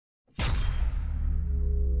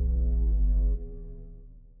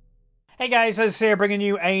Hey guys, Huzz here bringing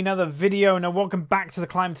you another video. Now welcome back to the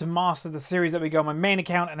Climb to Master, the series that we go on my main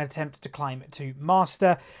account and attempt to climb to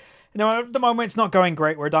Master. Now at the moment it's not going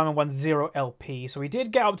great, we're a Diamond 1-0 LP, so we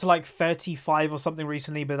did get up to like 35 or something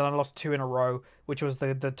recently, but then I lost 2 in a row, which was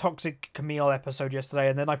the Toxic Camille episode yesterday,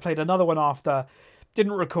 and then I played another one after,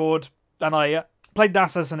 didn't record, and I played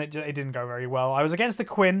Nasus and it didn't go very well. I was against the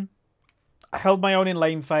Quinn, I held my own in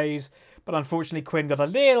lane phase, but unfortunately Quinn got a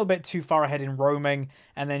little bit too far ahead in roaming,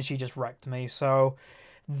 and then she just wrecked me, so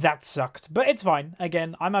that sucked. But it's fine.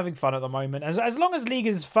 Again, I'm having fun at the moment. As long as League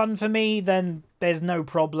is fun for me, then there's no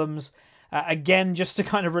problems. Again, just to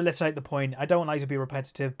kind of reiterate the point, I don't like to be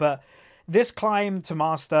repetitive, but this climb to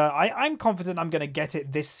Master, I'm confident I'm going to get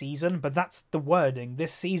it this season, but that's the wording,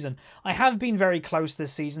 this season. I have been very close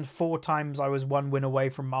this season. 4 times I was 1 win away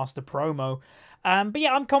from Master Promo. But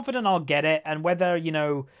yeah, I'm confident I'll get it, and whether, you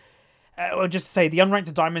know, or just to say, the Unranked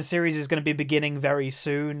to Diamond series is going to be beginning very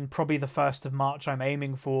soon, probably the 1st of March I'm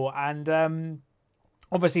aiming for, and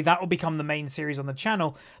obviously that will become the main series on the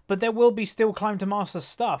channel, but there will be still Climb to Master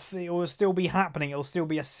stuff. It will still be happening, it will still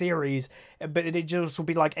be a series, but it just will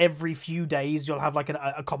be like every few days you'll have like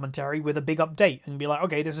a commentary with a big update, and be like,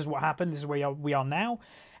 okay, this is what happened, this is where we are now.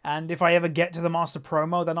 And if I ever get to the Master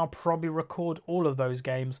Promo, then I'll probably record all of those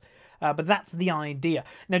games. But that's the idea.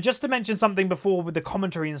 Now, just to mention something before with the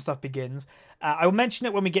commentary and stuff begins, I will mention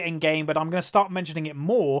it when we get in game, but I'm going to start mentioning it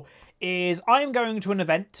more, is I am going to an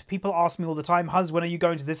event. People ask me all the time, Huzz, when are you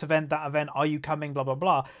going to this event, that event, are you coming, blah, blah,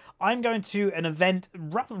 blah. I'm going to an event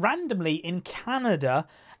randomly in Canada.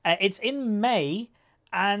 It's in May.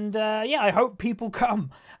 And yeah, I hope people come.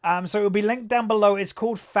 So it will be linked down below. It's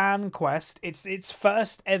called Fan Quest. It's its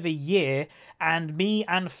first ever year, and me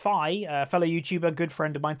and Fi, a fellow YouTuber, good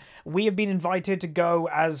friend of mine, we have been invited to go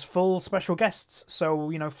as full special guests. So,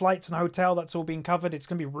 you know, flights and hotel, that's all being covered. It's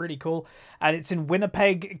going to be really cool. And it's in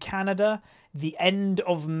Winnipeg, Canada, the end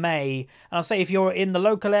of May. And I'll say, if you're in the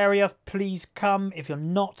local area, please come. If you're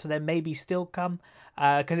not, then maybe still come.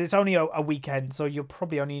 Because it's only a weekend, so you'll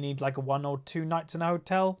probably only need like 1 or 2 nights in a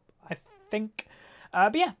hotel, I think.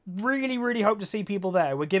 But yeah, really, really hope to see people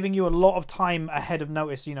there. We're giving you a lot of time ahead of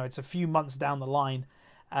notice. You know, it's a few months down the line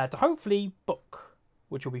to hopefully book,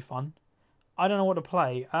 which will be fun. I don't know what to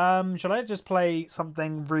play. Should I just play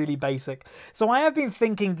something really basic? So I have been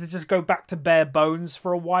thinking to just go back to bare bones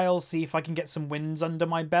for a while, see if I can get some wins under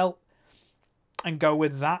my belt and go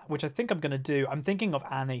with that, which I think I'm going to do. I'm thinking of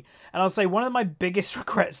Annie. And I'll say one of my biggest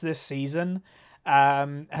regrets this season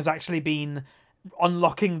has actually been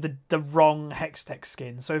unlocking the wrong Hextech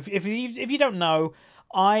skin. So if you don't know,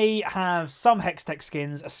 I have some Hextech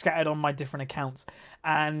skins scattered on my different accounts.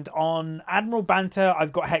 And on Admiral Banter,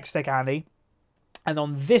 I've got Hextech Annie. And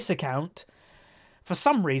on this account, for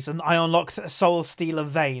some reason, I unlocked Soul Stealer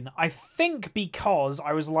Vayne. I think because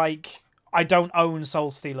I was like, I don't own Soul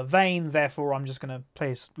Stealer Vayne, therefore I'm just going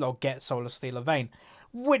to get Soul Stealer Vayne.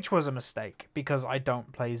 Which was a mistake, because I don't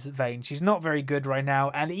play Vayne. She's not very good right now,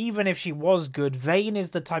 and even if she was good, Vayne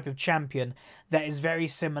is the type of champion that is very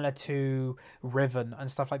similar to Riven and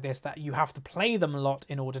stuff like this, that you have to play them a lot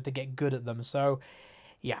in order to get good at them. So,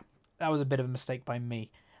 yeah, that was a bit of a mistake by me.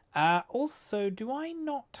 Also, do I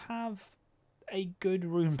not have a good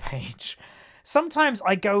rune page? Sometimes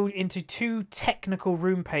I go into 2 technical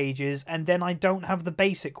rune pages and then I don't have the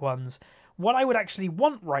basic ones. What I would actually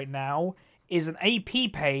want right now is an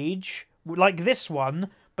AP page like this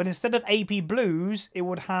one, but instead of AP blues, it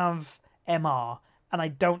would have MR. And I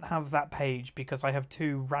don't have that page because I have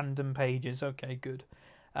 2 random pages. Okay, good.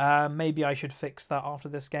 Maybe I should fix that after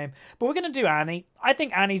this game. But we're going to do Annie. I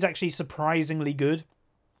think Annie's actually surprisingly good.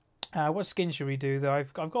 What skin should we do, though?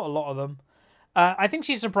 I've got a lot of them. I think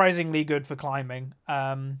she's surprisingly good for climbing.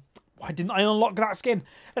 Why didn't I unlock that skin?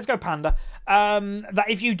 Let's go Panda. That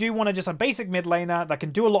if you do want to just a basic mid laner that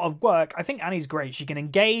can do a lot of work, I think Annie's great. She can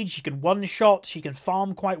engage, she can one-shot, she can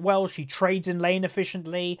farm quite well, she trades in lane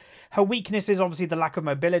efficiently. Her weakness is obviously the lack of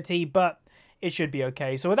mobility, but it should be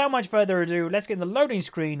okay. So without much further ado, let's get in the loading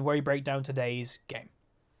screen where we break down today's game.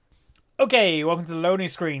 Okay, welcome to the loading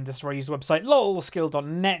screen. This is where I use the website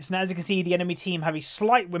lolskill.net. Now, as you can see, the enemy team have a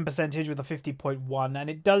slight win percentage with a 50.1, and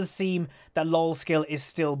it does seem that lolskill is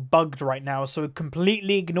still bugged right now, so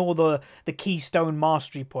completely ignore the keystone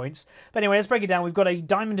mastery points. But anyway, let's break it down. We've got a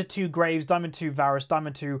Diamond 2 Graves, Diamond 2 Varus,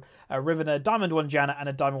 Diamond 2 Rivener, Diamond 1 Janna, and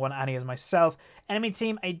a Diamond 1 Annie as myself. Enemy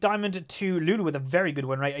team, a Diamond 2 Lulu with a very good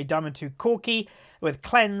win rate, a Diamond 2 Corki with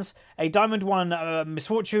Cleanse, a Diamond 1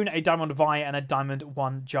 Misfortune, a Diamond Vi, and a Diamond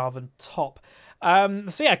 1 Jarvan top.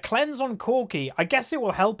 So yeah, Cleanse on Corki. I guess it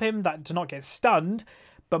will help him to not get stunned,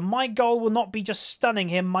 But my goal will not be just stunning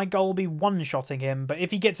him. My goal will be one-shotting him. But if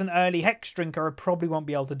he gets an early Hex Drinker, I probably won't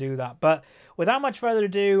be able to do that. But without much further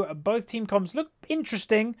ado, both team comps look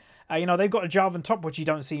interesting. You know, they've got a Jarvan top, which you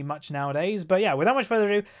don't see much nowadays. But yeah, without much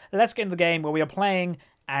further ado, let's get into the game where we are playing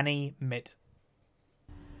Annie mid.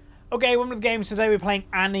 Okay, one of the games today, we're playing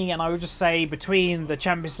Annie, and I would just say between the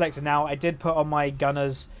champion selector now, I did put on my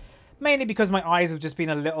gunners, mainly because my eyes have just been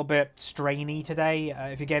a little bit strainy today.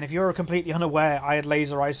 If you're completely unaware, I had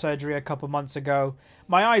laser eye surgery a couple months ago.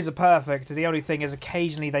 My eyes are perfect. The only thing is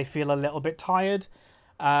occasionally they feel a little bit tired,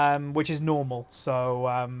 which is normal. So,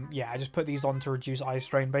 yeah, I just put these on to reduce eye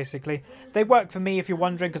strain, basically. They work for me, if you're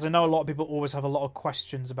wondering, because I know a lot of people always have a lot of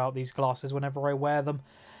questions about these glasses whenever I wear them.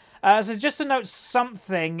 So just to note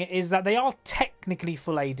something is that they are technically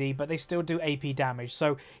full AD, but they still do AP damage.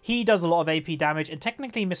 So he does a lot of AP damage, and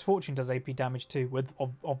technically Misfortune does AP damage too, with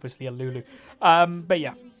obviously a Lulu. But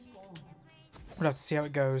yeah, we'll have to see how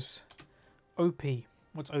it goes. OP.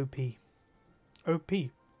 What's OP? OP.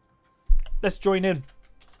 Let's join in.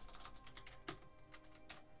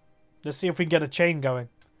 Let's see if we can get a chain going.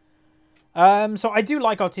 So I do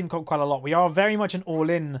like our team comp quite a lot. We are very much an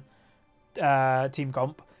all-in team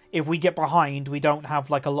comp. If we get behind, we don't have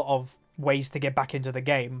like a lot of ways to get back into the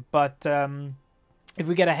game. But if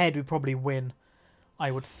we get ahead, we probably win,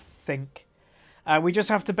 I would think. We just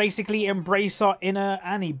have to basically embrace our inner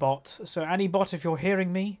Annie bot. So Annie bot, if you're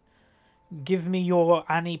hearing me, give me your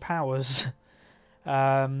Annie powers.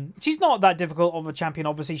 She's not that difficult of a champion,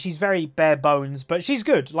 obviously. She's very bare bones, but she's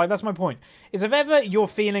good. Like, that's my point. Is if ever you're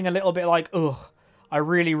feeling a little bit like, ugh, I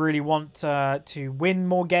really, really want to win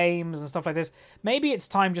more games and stuff like this, maybe it's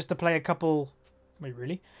time just to play a couple... Wait,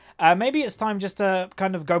 really? Maybe it's time just to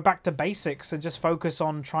kind of go back to basics and just focus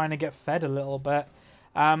on trying to get fed a little bit.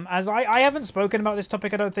 As I haven't spoken about this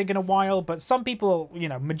topic, I don't think, in a while, but some people, you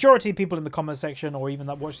know, majority of people in the comment section or even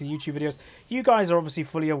that watch the YouTube videos, you guys are obviously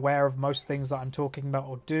fully aware of most things that I'm talking about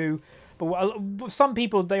or do. But some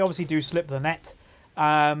people, they obviously do slip the net.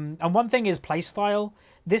 And one thing is playstyle.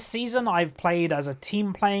 This season, I've played as a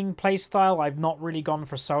team-playing playstyle. I've not really gone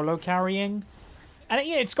for solo carrying. And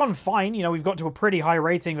it's gone fine. You know, we've got to a pretty high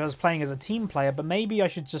rating as playing as a team player, but maybe I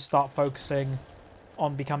should just start focusing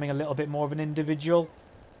on becoming a little bit more of an individual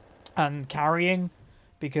and carrying,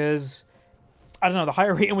 because, I don't know, the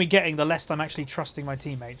higher rating we're getting, the less I'm actually trusting my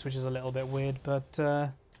teammates, which is a little bit weird,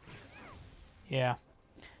 but, yeah.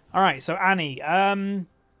 Alright, so Annie,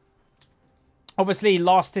 obviously,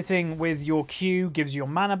 last hitting with your Q gives you your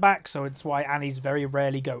mana back, so it's why Annie's very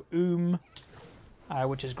rarely go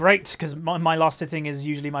which is great, because my last hitting is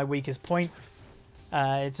usually my weakest point.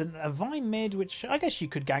 It's a Vine mid, which I guess you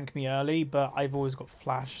could gank me early, but I've always got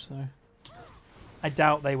flash, so I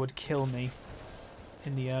doubt they would kill me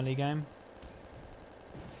in the early game.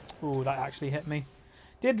 Ooh, that actually hit me.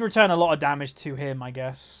 Did return a lot of damage to him, I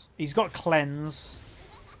guess. He's got cleanse,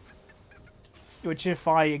 which if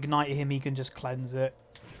I ignite him, he can just cleanse it.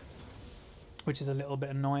 Which is a little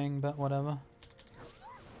bit annoying, but whatever.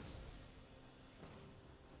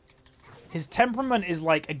 His temperament is,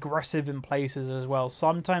 like, aggressive in places as well.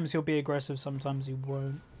 Sometimes he'll be aggressive, sometimes he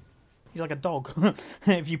won't. He's like a dog.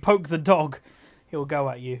 If you poke the dog, he'll go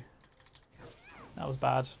at you. That was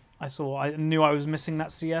bad. I knew I was missing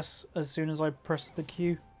that CS as soon as I pressed the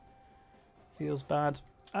Q. Feels bad.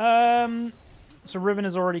 So Riven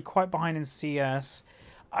is already quite behind in CS.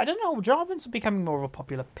 I don't know, Jarvans are becoming more of a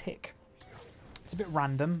popular pick. It's a bit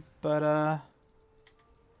random, but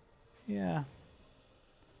yeah.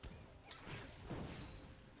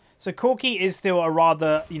 So Corki is still a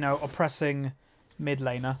rather, you know, oppressing mid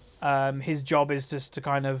laner. His job is just to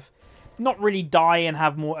kind of not really die and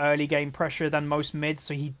have more early game pressure than most mids,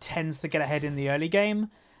 so he tends to get ahead in the early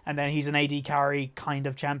game. And then he's an AD carry kind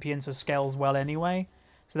of champion, so scales well anyway.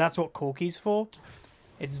 So that's what Corki's for.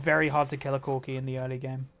 It's very hard to kill a Corki in the early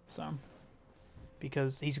game, so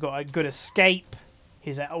because he's got a good escape.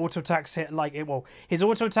 His auto attacks hit like it. Well, his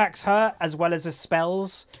auto attacks hurt as well as his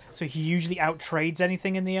spells, so he usually out trades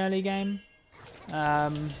anything in the early game.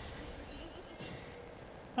 That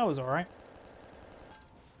was all right.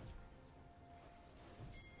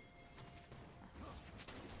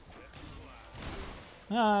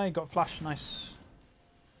 Ah, he got flash. Nice.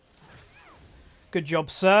 Good job,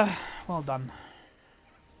 sir. Well done.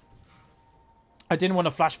 I didn't want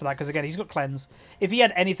to flash for that because, again, he's got cleanse. If he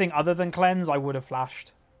had anything other than cleanse, I would have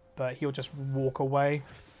flashed. But he'll just walk away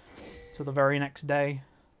till the very next day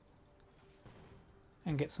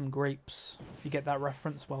and get some grapes. If you get that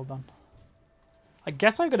reference, well done. I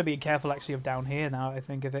guess I'm going to be careful, actually, of down here now, I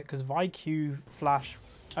think of it, because Vi Q flash...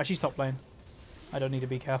 Actually, stop playing. I don't need to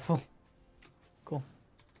be careful. Cool.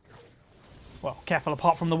 Well, careful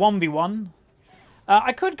apart from the 1v1.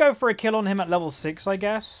 I could go for a kill on him at level 6, I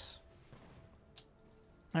guess.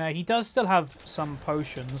 He does still have some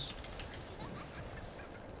potions.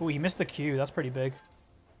 Oh, he missed the Q. That's pretty big.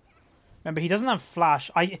 Remember, he doesn't have flash.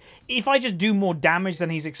 If I just do more damage than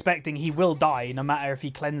he's expecting, he will die, no matter if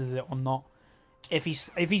he cleanses it or not. If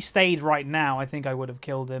he stayed right now, I think I would have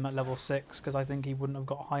killed him at level 6, because I think he wouldn't have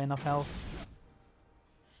got high enough health.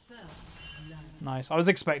 Nice. I was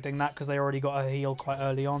expecting that, because they already got a heal quite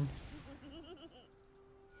early on.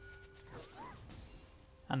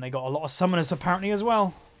 And they got a lot of summoners apparently as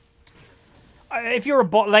well. If you're a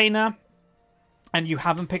bot laner and you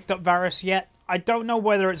haven't picked up Varus yet, I don't know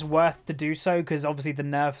whether it's worth to do so, because obviously the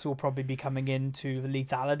nerfs will probably be coming into the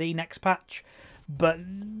lethality next patch. But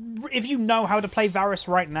if you know how to play Varus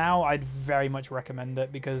right now, I'd very much recommend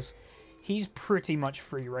it, because he's pretty much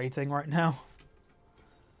free rating right now.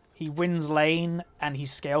 He wins lane and he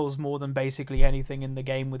scales more than basically anything in the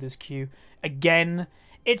game with his Q. Again,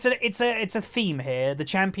 it's a theme here. The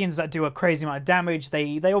champions that do a crazy amount of damage,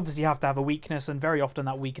 they obviously have to have a weakness, and very often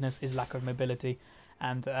that weakness is lack of mobility.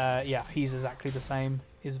 And yeah, he's exactly the same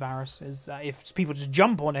as Varus. If people just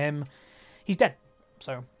jump on him, he's dead.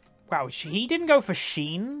 So, wow, he didn't go for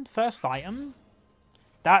Sheen first item.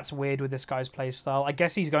 That's weird with this guy's playstyle. I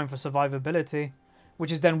guess he's going for survivability,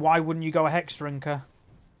 which is then why wouldn't you go a Hex Drinker?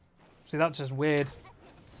 See, that's just weird.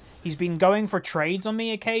 He's been going for trades on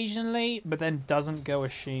me occasionally, but then doesn't go a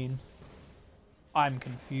Sheen. I'm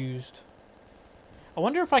confused. I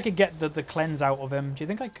wonder if I could get the cleanse out of him. Do you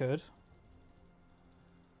think I could?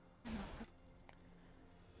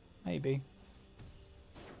 Maybe.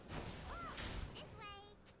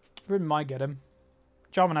 Riven might get him.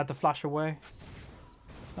 Jarvan had to flash away.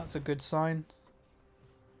 So that's a good sign.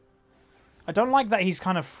 I don't like that he's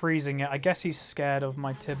kind of freezing it. I guess he's scared of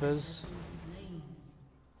my Tibbers.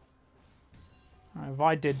 Right,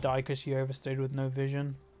 Vi did die because she overstayed with no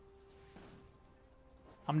vision.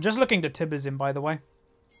 I'm just looking to Tibbers him, by the way.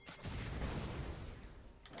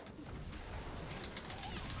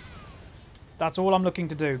 That's all I'm looking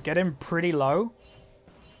to do. Get him pretty low.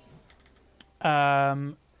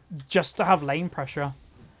 Just to have lane pressure.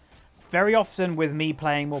 Very often with me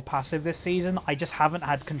playing more passive this season, I just haven't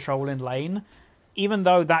had control in lane. Even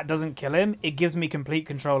though that doesn't kill him, it gives me complete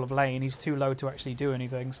control of lane. He's too low to actually do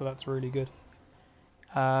anything, so that's really good.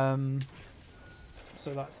 So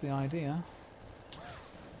that's the idea.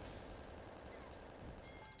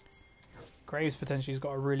 Graves potentially has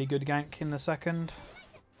got a really good gank in the second.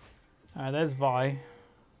 There's Vi.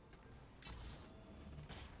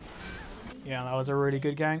 Yeah, that was a really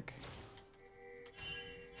good gank.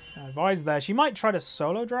 Vi's there. She might try to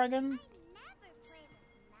solo dragon.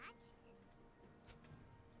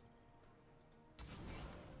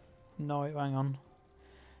 No, wait, hang on.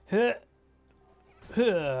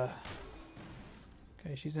 Okay,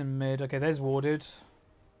 she's in mid. Okay, there's warded.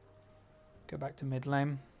 Go back to mid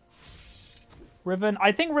lane. Riven.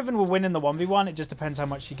 I think Riven will win in the 1v1. It just depends how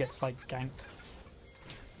much she gets, like, ganked.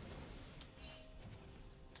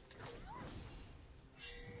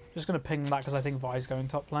 Just going to ping that because I think Vi's going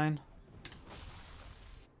top lane.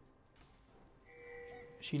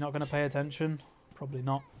 Is she not going to pay attention? Probably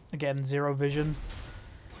not. Again, zero vision.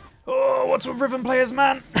 Oh, what's with Riven players,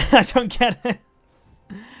 man? I don't get it.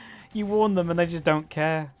 You warn them and they just don't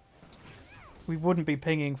care. We wouldn't be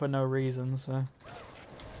pinging for no reason, so...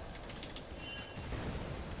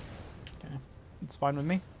 Okay, it's fine with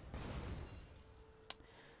me.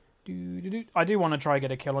 I do want to try and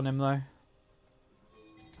get a kill on him, though.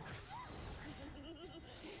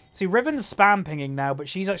 See, Riven's spam pinging now, but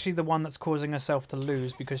she's actually the one that's causing herself to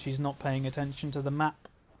lose because she's not paying attention to the map.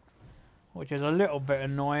 Which is a little bit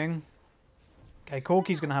annoying. Okay,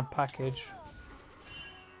 Corki's going to have package.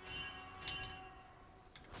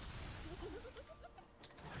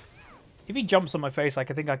 If he jumps on my face,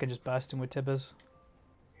 like, I think I can just burst him with Tibbers.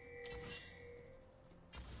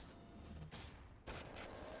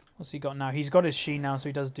 What's he got now? He's got his Sheen now, so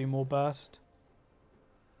he does do more burst.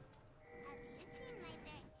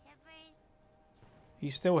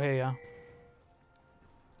 He's still here.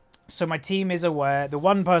 So my team is aware. The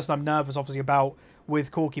one person I'm nervous, obviously, about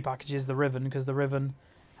with Corki package is the Riven, because the Riven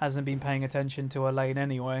hasn't been paying attention to her lane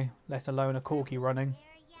anyway, let alone a Corki running.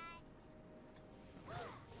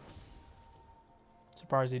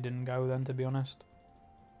 Surprised he didn't go then, to be honest.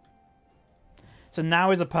 So now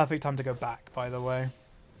is a perfect time to go back, by the way.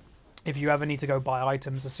 If you ever need to go buy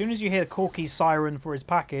items, as soon as you hear Corki's siren for his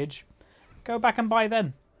package, go back and buy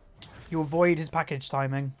then. You avoid his package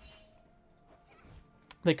timing.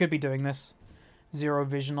 They could be doing this. Zero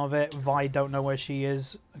vision of it. Vi don't know where she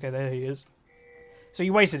is. Okay, there he is. So he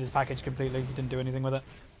wasted his package completely. He didn't do anything with it.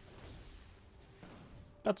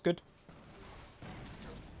 That's good.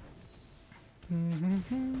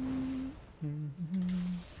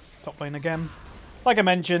 Top lane again. Like I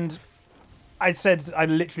mentioned, I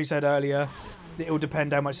literally said earlier that it will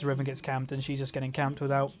depend how much the Riven gets camped, and she's just getting camped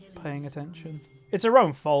without paying attention. It's her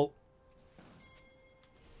own fault.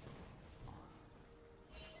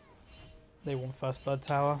 They won first blood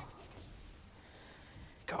tower.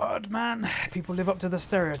 God, man. People live up to the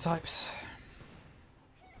stereotypes.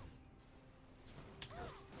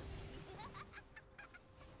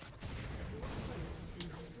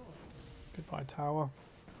 Goodbye, tower.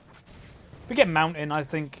 If we get mountain, I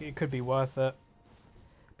think it could be worth it.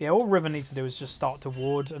 But yeah, all Riven needs to do is just start to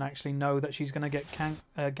ward and actually know that she's going to get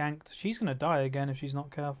ganked. She's going to die again if she's not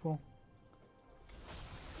careful.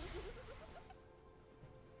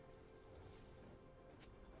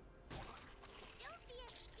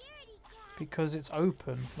 Because it's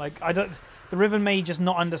open. Like, I don't... The Riven may just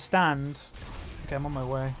not understand. Okay, I'm on my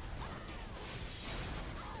way.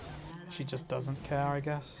 She just doesn't care, I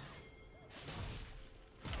guess.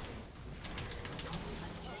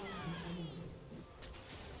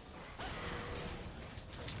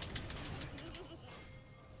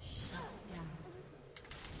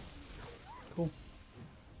 Cool.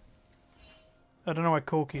 I don't know where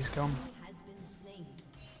Corky's gone.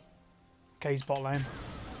 Okay, he's bot lane.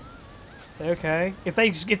 They're okay. If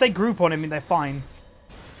they group on him, they're fine.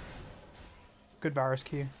 Good Varus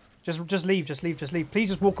Q. Just leave, just leave, just leave. Please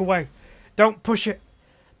just walk away. Don't push it.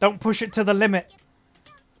 Don't push it to the limit.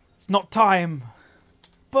 It's not time.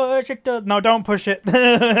 Push it to... No, don't push it.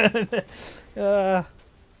 They're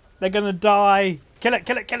gonna die. Kill it,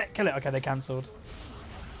 kill it, kill it, kill it. Okay, they cancelled.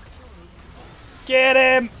 Get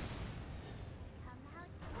him!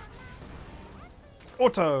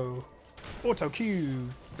 Auto. Auto Q.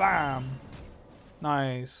 Bam.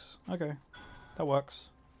 Nice. Okay. That works.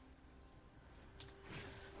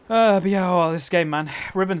 But yeah, oh, this game, man.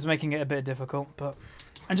 Riven's making it a bit difficult, but...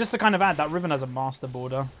 And just to kind of add, that Riven has a Master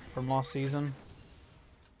border from last season.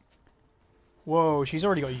 Whoa, she's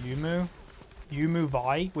already got Yumu. Yumu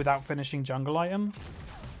Vi without finishing jungle item.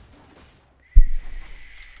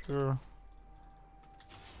 Sure.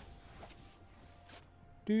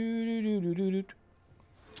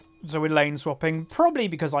 So we're lane swapping, probably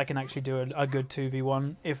because I can actually do a good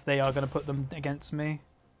 2v1 if they are going to put them against me.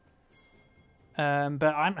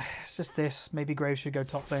 But it's just this. Maybe Graves should go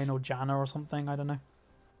top lane or Janna or something. I don't know.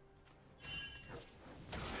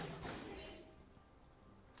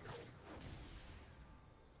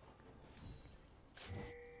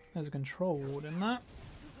 There's a control ward in that.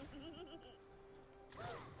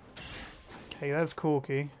 Okay, there's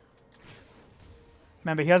Corky.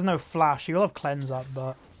 Remember, he has no flash. He will have cleanse up,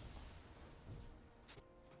 but...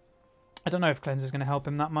 I don't know if cleanse is going to help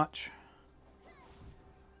him that much.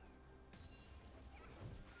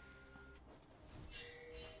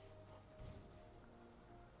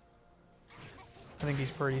 I think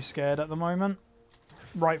he's pretty scared at the moment.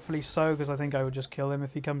 Rightfully so, because I think I would just kill him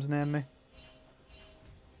if he comes near me.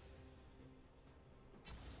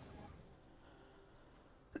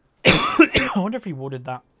 I wonder if he warded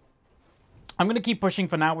that. I'm going to keep pushing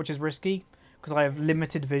for now, which is risky, because I have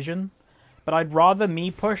limited vision. But I'd rather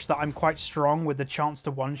me push that I'm quite strong with the chance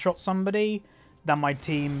to one-shot somebody than my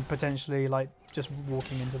team potentially, like, just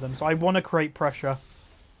walking into them. So I want to create pressure.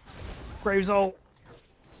 Graves ult.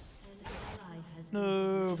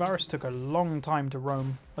 No, Varus took a long time to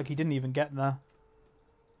roam. Like, he didn't even get there.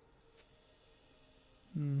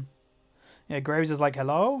 Yeah, Graves is like,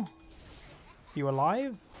 hello? You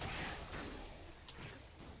alive?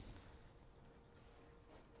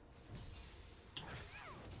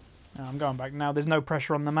 No, I'm going back now. There's no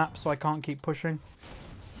pressure on the map, so I can't keep pushing.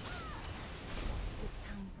 The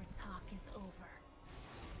time for talk is over.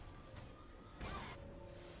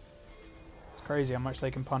 It's crazy how much they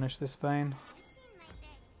can punish this Vayne.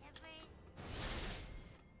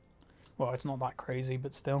 Well, it's not that crazy,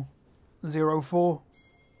 but still. 0-4.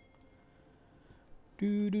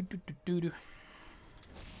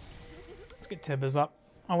 Let's get Tibbers up.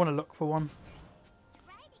 I want to look for one.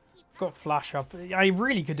 Got flash up. I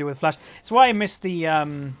really could do with flash. It's why I missed the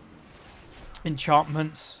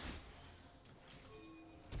enchantments.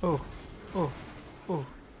 Oh, oh, oh.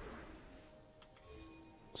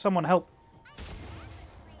 Someone help.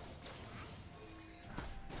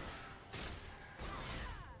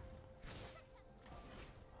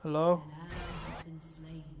 Hello?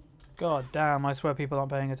 God damn, I swear people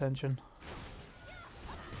aren't paying attention.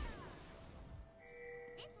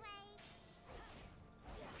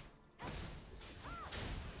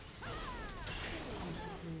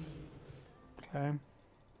 Okay.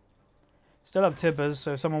 Still have Tibbers,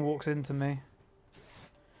 so if someone walks into me.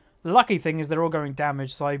 The lucky thing is they're all going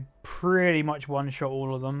damage, so I pretty much one-shot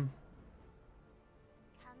all of them.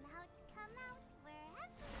 Come out,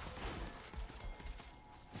 wherever.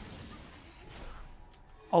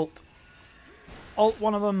 Alt. Alt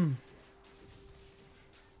one of them.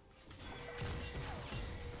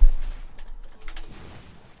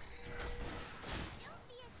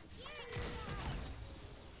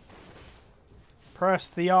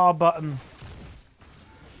 Press the R button.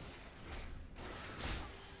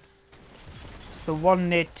 It's the one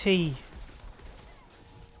near T.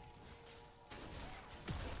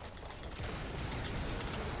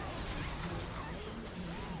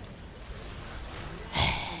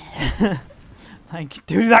 Like,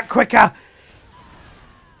 do that quicker!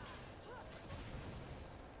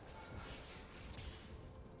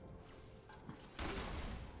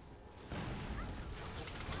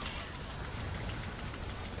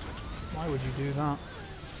 Why would you do that?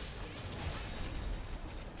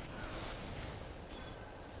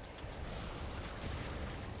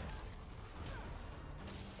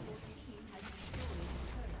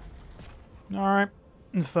 Alright,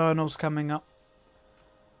 Infernal's coming up.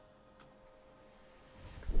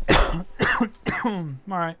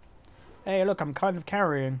 Alright. Hey, look, I'm kind of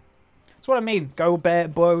carrying. That's what I mean. Go bare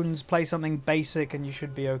bones, play something basic, and you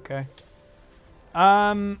should be okay.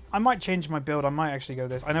 I might change my build. I might actually go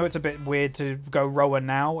this. I know it's a bit weird to go rower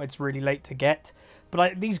now. It's really late to get.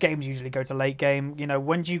 But these games usually go to late game. You know,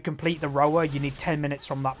 when you complete the rower, you need 10 minutes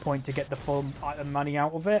from that point to get the full money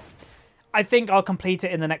out of it. I think I'll complete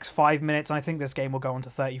it in the next 5 minutes, and I think this game will go on to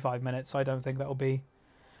 35 minutes. So I don't think that'll be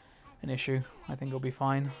an issue. I think it'll be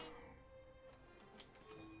fine.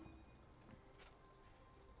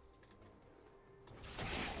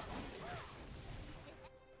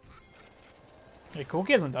 Yeah,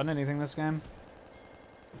 Corky hasn't done anything this game.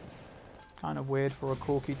 Kind of weird for a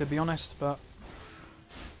Corky, to be honest, but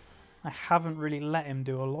I haven't really let him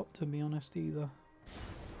do a lot, to be honest, either.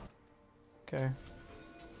 Okay.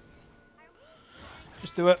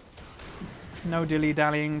 Just do it. No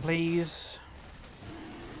dilly-dallying, please.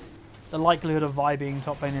 The likelihood of Vi being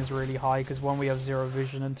top lane is really high, because 1, we have 0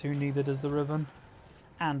 vision, and 2, neither does the Riven.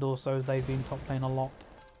 And also, they've been top lane a lot.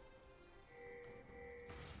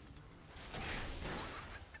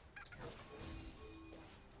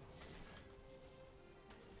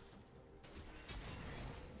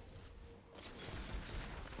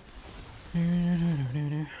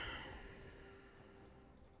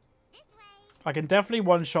 I can definitely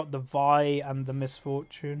one-shot the Vi and the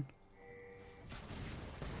Misfortune.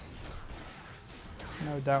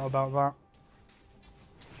 No doubt about that.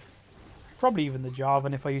 Probably even the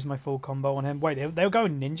Jarvan if I use my full combo on him. Wait, they're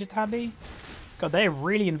going Ninja Tabby? God, they're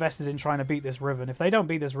really invested in trying to beat this Riven. If they don't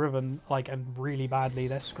beat this Riven, like, and really badly,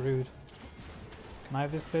 they're screwed. Can I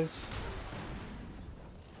have this, please?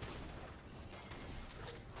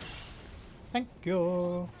 Thank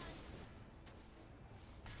you.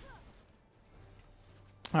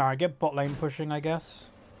 Alright, get bot lane pushing, I guess.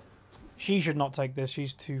 She should not take this.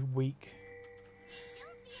 She's too weak.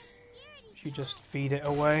 She just feed it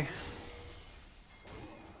away.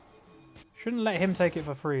 Shouldn't let him take it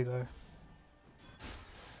for free, though.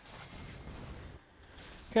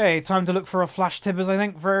 Okay, time to look for a Flash Tibbers, I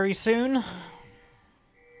think, very soon.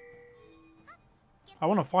 I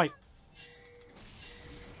want to fight.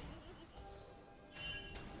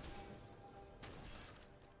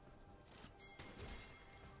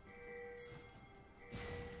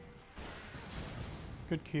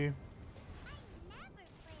 Good Q.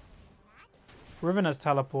 Riven has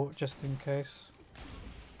teleport, just in case.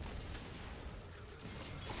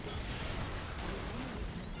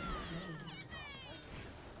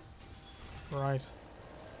 Right.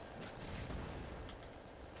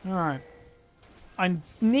 Alright. I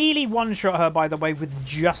nearly one-shot her, by the way, with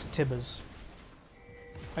just Tibbers.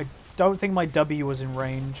 I don't think my W was in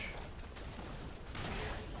range.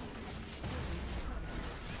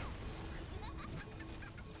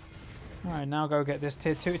 Alright, now go get this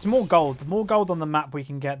tier 2. It's more gold. The more gold on the map we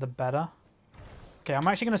can get, the better. Okay, I'm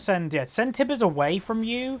actually going to send Tibbers away from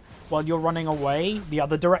you while you're running away the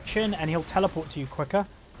other direction, and he'll teleport to you quicker,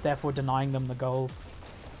 therefore denying them the gold.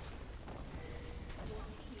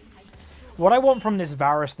 What I want from this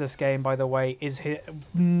Varus this game, by the way, is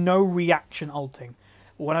no reaction ulting.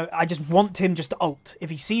 I just want him just to ult.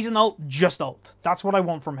 If he sees an ult, just ult. That's what I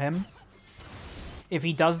want from him. If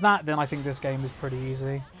he does that, then I think this game is pretty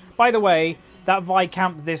easy. By the way, that Vi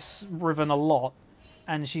camped this Riven a lot,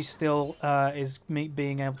 and she still is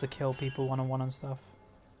being able to kill people one-on-one and stuff.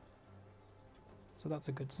 So that's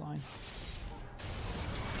a good sign.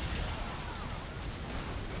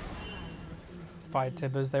 fired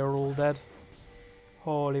Tibbers, they were all dead.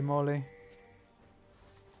 Holy moly.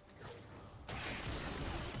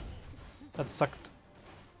 That sucked.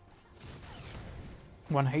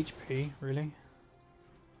 1 HP, really?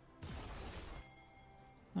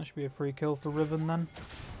 That should be a free kill for Riven then.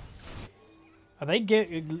 Are they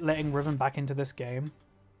letting Riven back into this game?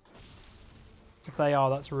 If they are,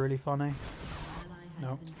 that's really funny.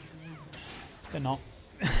 No. They're not.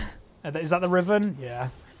 Is that the Riven? Yeah.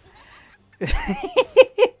 It's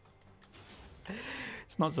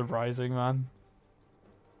not surprising, man.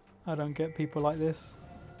 I don't get people like this.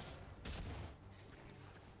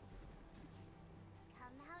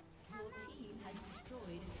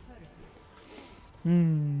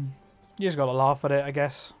 You just gotta laugh at it, I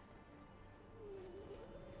guess.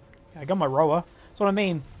 I got my rower. That's what I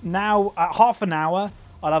mean. Now, at half an hour,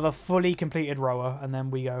 I'll have a fully completed rower, and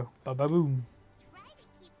then we go ba-ba-boom.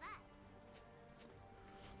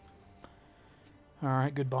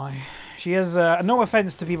 Alright, goodbye. She has, no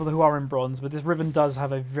offense to people who are in bronze, but this Riven does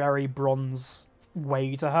have a very bronze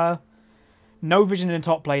way to her. No vision in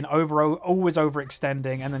top lane, always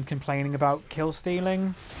overextending, and then complaining about kill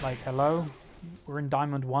stealing. Like, hello? We're in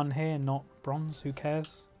Diamond 1 here, not bronze. Who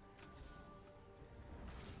cares?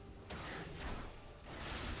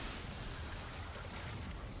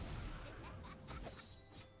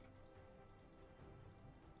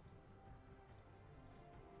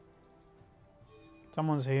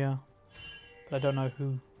 Someone's here, but I don't know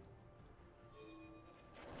who.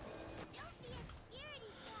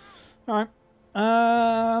 Alright.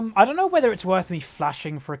 I don't know whether it's worth me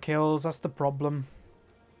flashing for kills. That's the problem.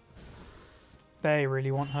 They really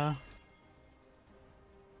want her.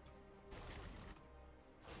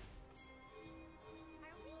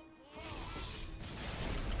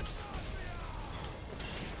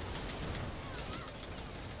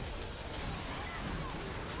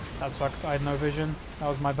 That sucked. I had no vision. That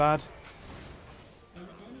was my bad.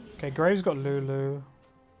 Okay, Graves got Lulu.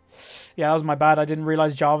 Yeah, that was my bad. I didn't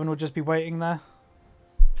realize Jarvan would just be waiting there.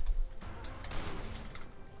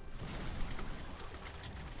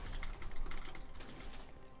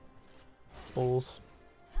 Balls.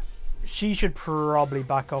 She should probably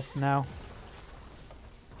back off now.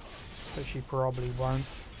 But she probably won't.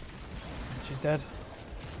 She's dead.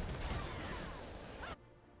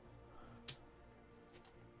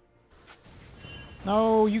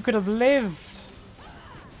 No, you could have lived.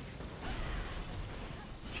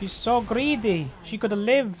 She's so greedy. She could have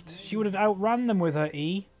lived. She would have outrun them with her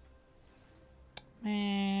E.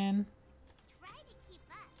 Man.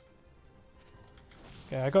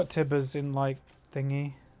 Okay, I got Tibbers in, like,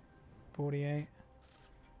 thingy. 48.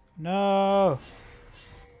 No!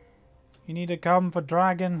 You need to come for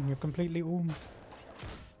Dragon. You're completely oomed.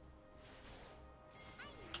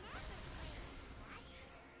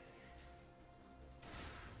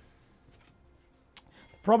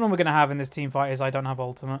 The problem we're going to have in this team fight is I don't have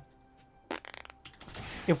ultimate.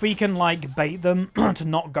 If we can, like, bait them to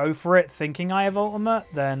not go for it thinking I have ultimate,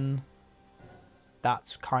 then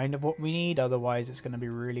that's kind of what we need. Otherwise, it's going to be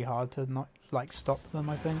really hard to not, like, stop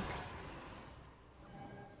them, I think.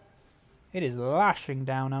 It is lashing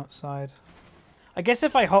down outside. I guess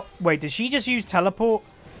if I hop... Wait, did she just use teleport?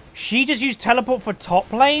 She just used teleport for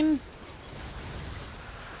top lane?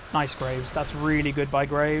 Nice, Graves. That's really good by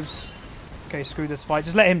Graves. Okay, screw this fight.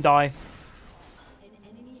 Just let him die.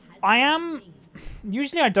 I am...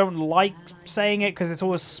 Usually I don't like saying it because it's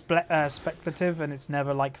always speculative and it's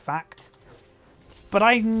never, like, fact. But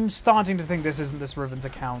I'm starting to think this isn't this Riven's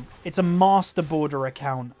account. It's a master border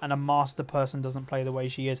account, and a master person doesn't play the way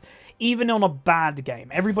she is. Even on a bad game.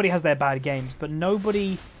 Everybody has their bad games, but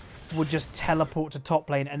nobody would just teleport to top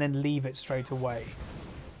lane and then leave it straight away.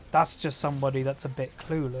 That's just somebody that's a bit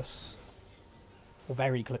clueless. Or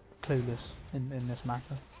very clueless in this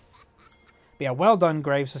matter. But yeah, well done,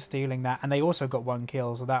 Graves, for stealing that. And they also got 1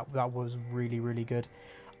 kill, so that was really, really good.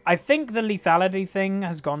 I think the lethality thing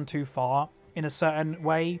has gone too far in a certain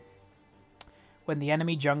way. When the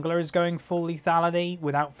enemy jungler is going full lethality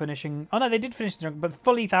without finishing... Oh no, they did finish the jungler, but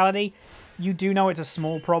full lethality, you do know it's a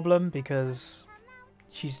small problem because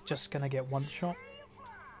she's just going to get one shot.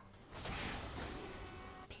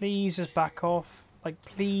 Please just back off. Like,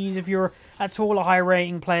 please, if you're at all a high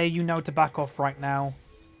rating player, you know to back off right now.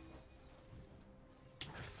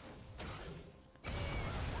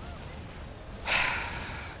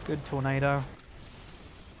 Good tornado.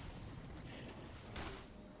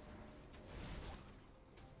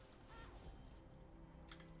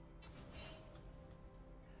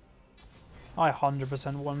 I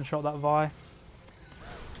 100% one-shot that Vi.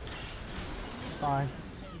 Bye.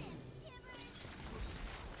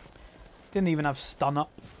 Didn't even have stun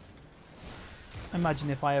up. Imagine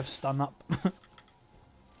if I have stun up.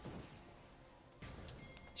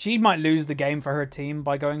 She might lose the game for her team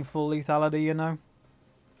by going full lethality, you know?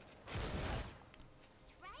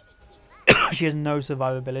 She has no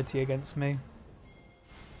survivability against me.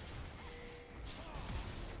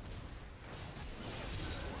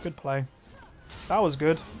 Good play. That was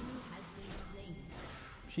good.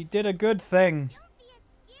 She did a good thing.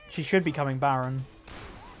 She should be coming Baron.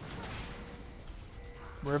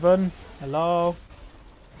 Riven, hello.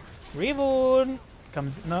 Riven!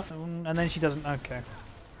 Come, no, and then she doesn't, okay.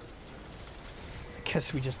 I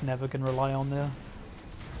guess we just never can rely on there.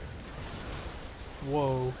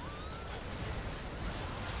 Whoa.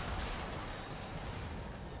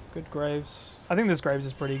 Good Graves. I think this Graves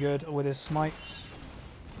is pretty good with his smites.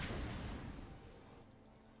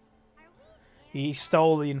 He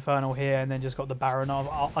stole the Infernal here and then just got the Baron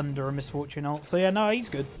under a Misfortune ult. So yeah, no, he's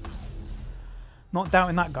good. Not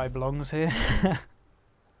doubting that guy belongs here.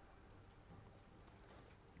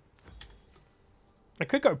 I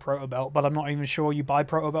could go Proto Belt, but I'm not even sure you buy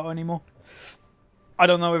Proto Belt anymore. I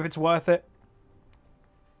don't know if it's worth it.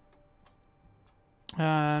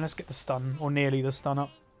 Let's get the stun, or nearly the stun up.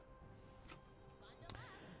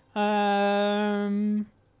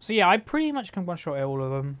 So yeah, I pretty much can one-shot all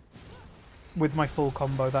of them. With my full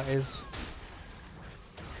combo, that is.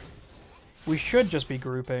 We should just be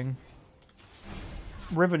grouping.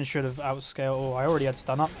 Riven should have outscaled... Oh, I already had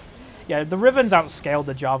stun up. Yeah, the Riven's outscaled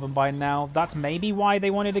the Jarvan by now. That's maybe why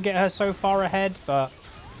they wanted to get her so far ahead, but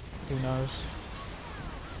who knows.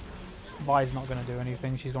 Vi's not going to do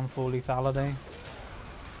anything. She's gone full lethality.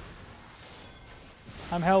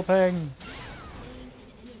 I'm helping.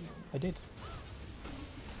 I did.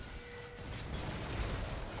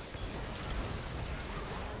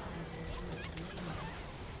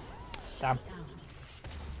 Damn.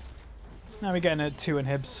 Now we're getting a 2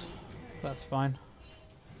 inhibs. That's fine.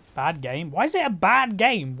 Bad game? Why is it a bad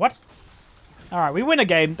game? What? Alright, we win a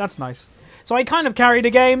game. That's nice. So I kind of carried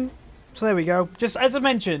a game. So there we go. Just as I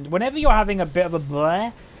mentioned, whenever you're having a bit of a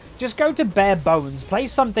blur, just go to bare bones. Play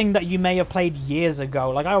something that you may have played years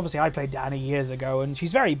ago. Like, I played Danny years ago, and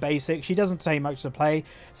she's very basic. She doesn't take much to play.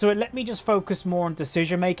 So it let me just focus more on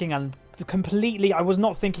decision-making, and completely, I was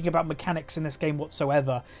not thinking about mechanics in this game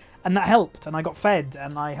whatsoever. And that helped, and I got fed,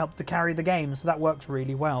 and I helped to carry the game, so that worked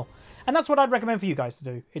really well. And that's what I'd recommend for you guys to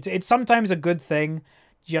do. It's sometimes a good thing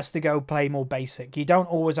just to go play more basic. You don't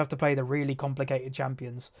always have to play the really complicated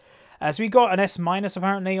champions. So we got an S-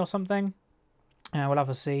 apparently, or something. We'll have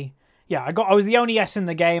a C. Yeah, I was the only S in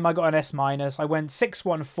the game. I got an S-. I went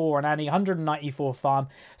 614 on Annie, 194 farm.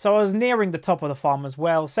 So I was nearing the top of the farm as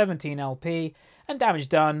well. 17 LP, and damage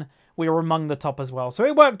done. We were among the top as well. So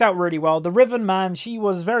it worked out really well. The Riven, man, she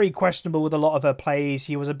was very questionable with a lot of her plays.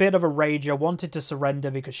 She was a bit of a rager, wanted to surrender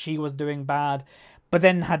because she was doing bad, but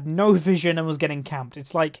then had no vision and was getting camped.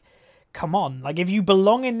 It's like, come on. Like, if you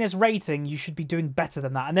belong in this rating, you should be doing better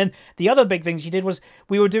than that. And then the other big thing she did was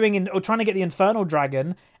we were trying to get the Infernal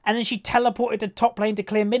Dragon, and then she teleported to top lane to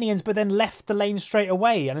clear minions, but then left the lane straight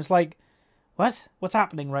away. And it's like, what? What's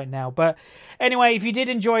happening right now? But anyway, if you did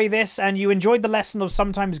enjoy this and you enjoyed the lesson of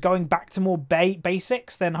sometimes going back to more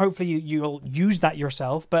basics, then hopefully you'll use that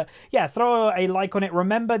yourself. But yeah, throw a like on it.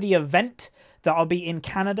 Remember the event that I'll be in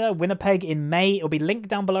Canada, Winnipeg, in May. It'll be linked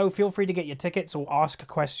down below. Feel free to get your tickets or ask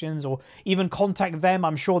questions or even contact them.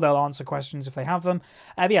 I'm sure they'll answer questions if they have them.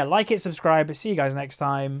 But yeah, like it, subscribe. See you guys next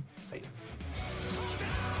time. See you.